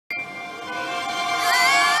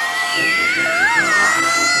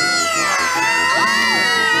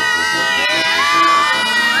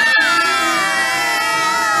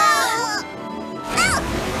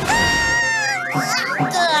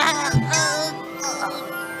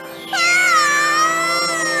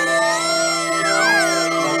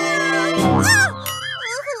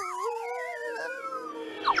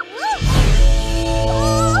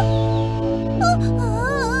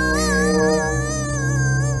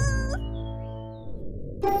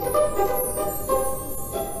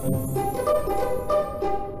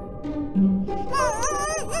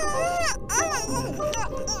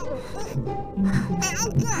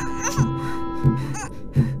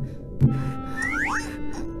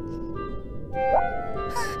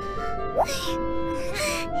Wow!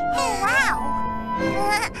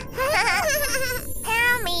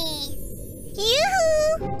 Pammy!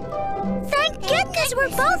 Yoo-hoo! Thank goodness we're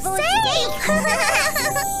both safe!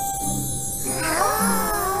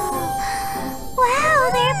 Wow,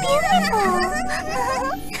 they're beautiful!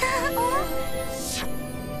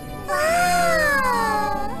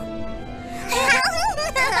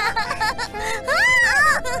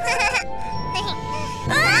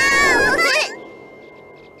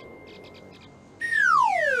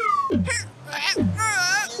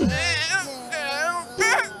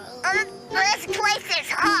 This place is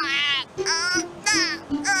hot!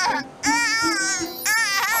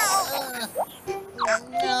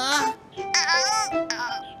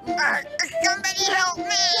 Somebody help me!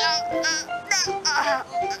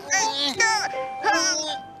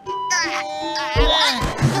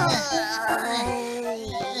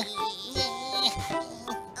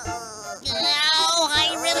 I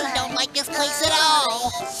really don't like this place at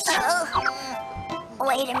all.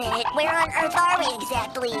 Wait a minute, where on earth are we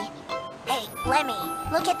exactly? Hey, Lemmy,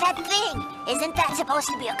 look at that thing! Isn't that supposed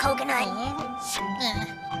to be a coconut?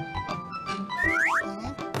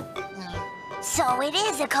 So it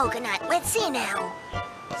is a coconut. Let's see now.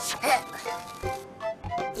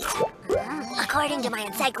 According to my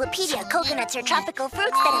encyclopedia, coconuts are tropical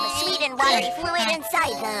fruits that have a sweet and watery fluid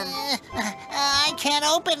inside them. I can't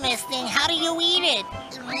open this thing. How do you eat it?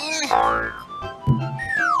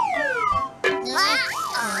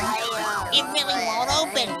 It really won't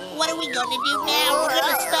open. What are we going to do now? We're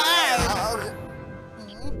going to starve.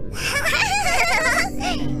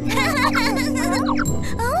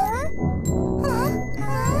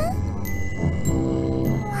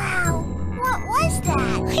 Wow, what was that?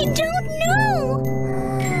 I don't know.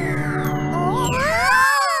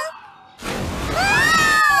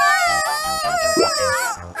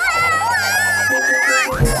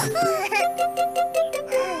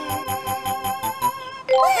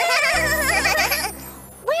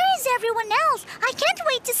 Where is everyone else? I can't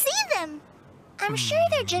wait to see them. I'm sure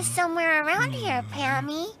they're just somewhere around here,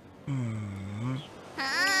 Pammy.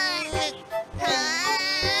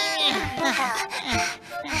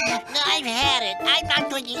 I've had it. I'm not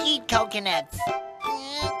going to eat coconuts.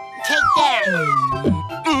 Take that.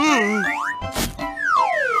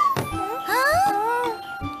 Huh?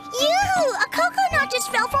 You! A coconut just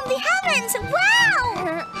fell from the heavens! Wow!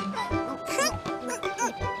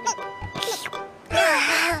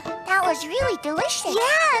 That was really delicious.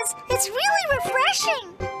 Yes, it's really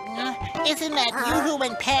refreshing. Isn't that Yoo-hoo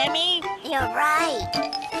and Pammy? You're right.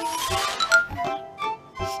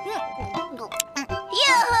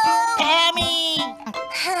 Yoo-hoo! Pammy!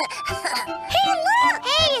 Hey, look!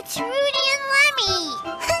 Hey, it's Rudy and Lemmy!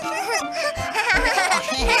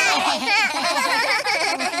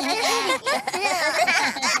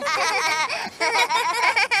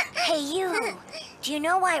 Hey, you. Do you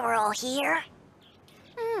know why we're all here?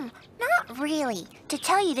 Not really. To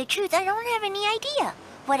tell you the truth, I don't have any idea.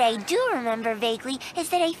 What I do remember vaguely is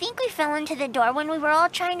that I think we fell into the door when we were all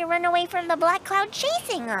trying to run away from the black cloud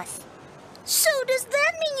chasing us. So does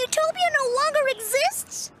that mean Utopia no longer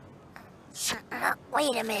exists?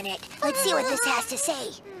 Wait a minute. Let's see what this has to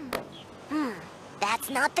say. That's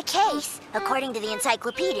not the case. According to the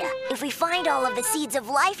encyclopedia, if we find all of the seeds of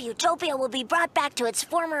life, Utopia will be brought back to its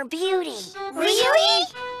former beauty. Really?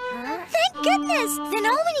 Thank goodness! Then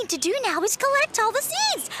all we need to do now is collect all the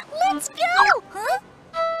seeds. Let's go!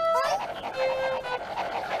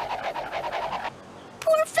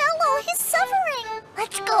 Poor fellow, he's suffering.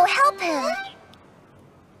 Let's go help him.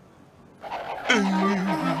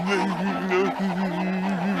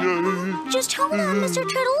 Just hold on, Mr.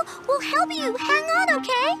 Turtle. We'll help you. Hang on,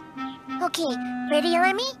 okay? Okay, ready,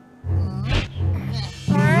 Lemmy?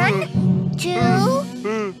 1, 2...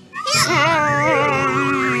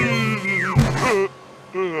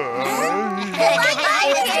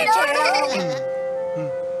 Bye-bye, Mr. Turtle.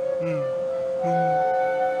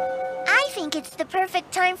 I think it's the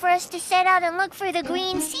perfect time for us to set out and look for the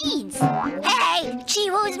green seeds. Hey,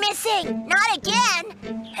 Chewoo's missing. Not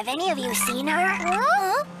again. Have any of you seen her?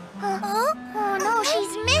 Oh, no,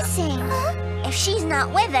 she's missing. If she's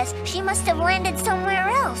not with us, she must have landed somewhere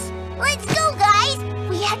else. Let's go, guys.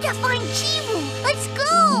 We have to find Chewoo. Let's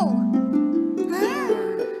go.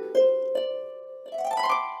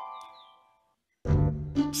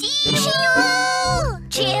 Chewoo!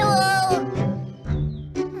 Chewoo!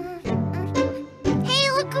 Hey,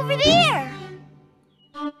 look over there!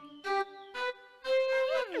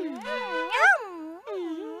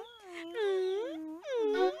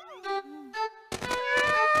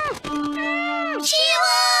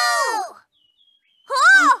 Chewoo!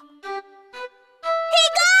 Oh! Hey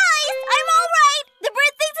guys! I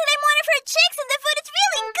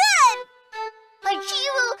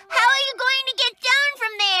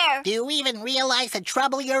even realize the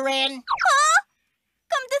trouble you're in? Huh?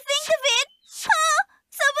 Come to think of it. Huh?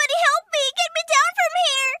 Somebody help me! Get me down from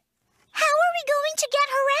here! How are we going to get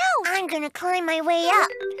her out? I'm gonna climb my way up.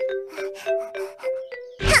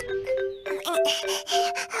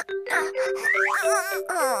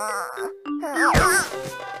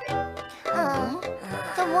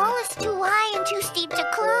 The wall is too high and too steep to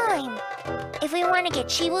climb. If we want to get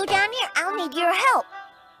Chewoo down here, I'll need your help.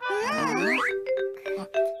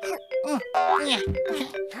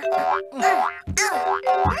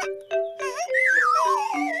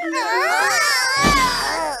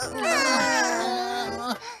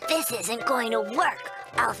 This isn't going to work.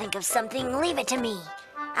 I'll think of something. Leave it to me.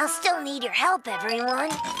 I'll still need your help,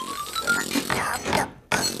 everyone.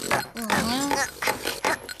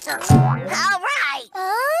 All right.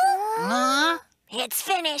 It's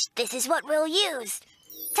finished. This is what we'll use.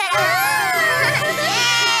 Ta-da!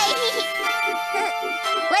 Yay!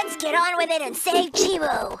 Let's get on with it and save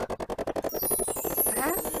Chewoo.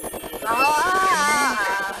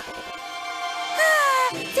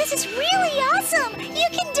 This is really awesome! You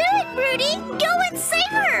can do it, Rudy! Go and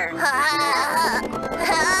save her!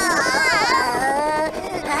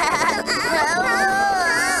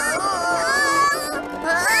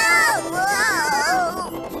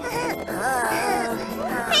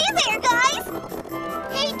 Hey there, guys!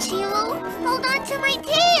 Hey, Chewoo. Hold on to my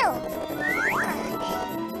tail.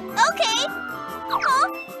 Okay. Huh?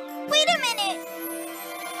 Wait a minute.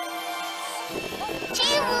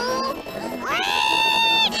 Chewoo.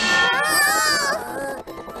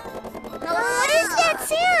 What is that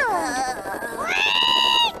sound?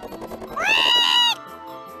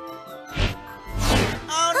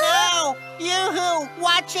 Oh no! Yoo-hoo!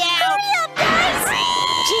 Watch out! Hurry up, guys!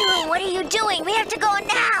 Chewoo, what are you doing? We have to go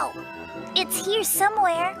now. It's here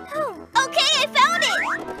somewhere. Okay, I found it!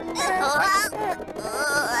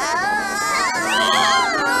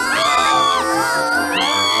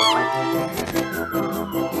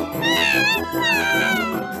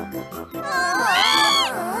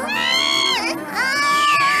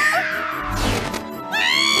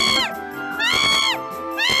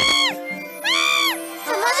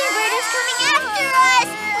 The mother bird is coming after us.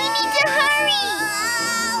 We need to hurry.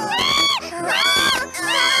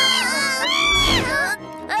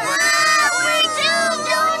 We're doomed.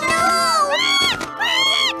 Oh no!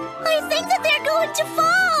 I think that they're going to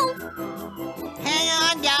fall! Hang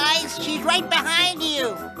on, guys. She's right behind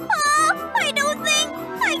you. I don't think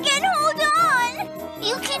I can hold on!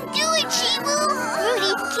 You can do it, Chewoo.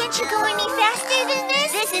 Rudy, can't you go any faster than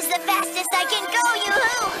this? This is the fastest I can go,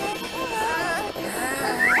 Yoo-hoo.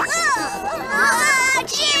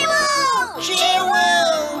 Chewoo!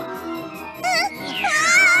 Chewoo!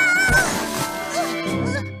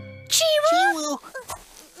 Chewoo!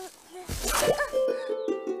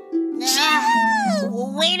 Chewoo!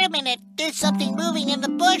 Wait a minute. There's something moving in the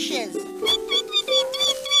bushes.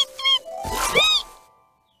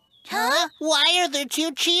 Huh? Why are there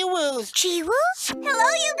two Chewoos? Chewoo?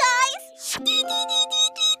 Hello, you guys!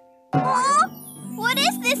 Oh, what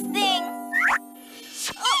is this thing?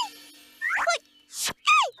 Oh. What?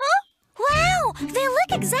 Huh? Wow, they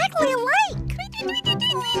look exactly alike!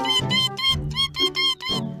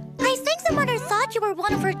 I think the mother thought you were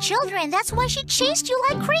one of her children. That's why she chased you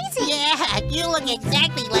like crazy. Yeah, you look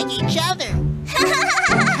exactly like each other.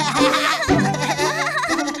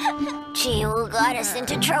 Chewoo got us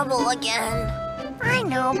into trouble again. I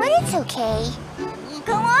know, but it's okay.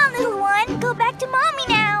 Go on, little one. Go back to mommy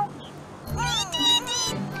now.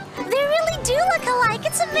 They really do look alike.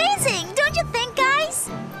 It's amazing. Don't you think, guys?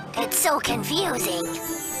 It's so confusing.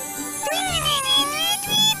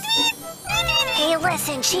 Hey,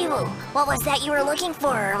 listen, Chewoo. What was that you were looking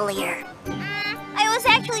for earlier? I was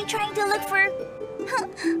actually trying to look for...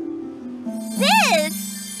 this!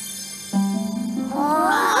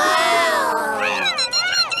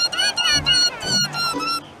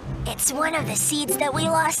 It's one of the seeds that we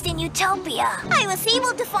lost in Utopia. I was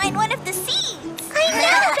able to find one of the seeds. I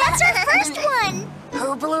know, that's our first one.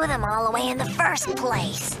 Who blew them all away in the first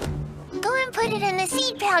place? Go and put it in the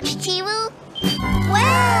seed pouch, Chewoo.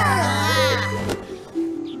 Wow!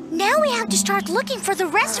 Now we have to start looking for the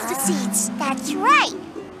rest of the seeds. That's right.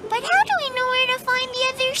 But how do we know where to find the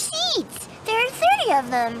other seeds? There are 30 of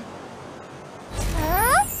them.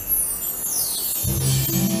 Huh?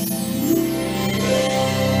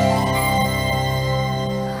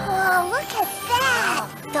 Oh, look at that!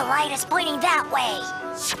 The light is pointing that way.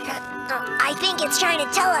 I think it's trying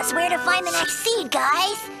to tell us where to find the next seed,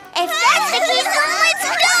 guys. If that's the case, then let's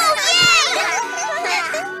go! Yay!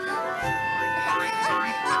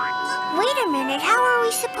 Wait a minute. But how are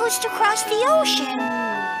we supposed to cross the ocean?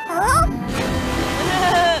 Huh?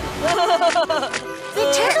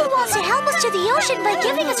 The turtle wants to help us to the ocean by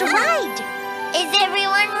giving us a ride. Is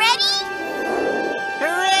everyone ready?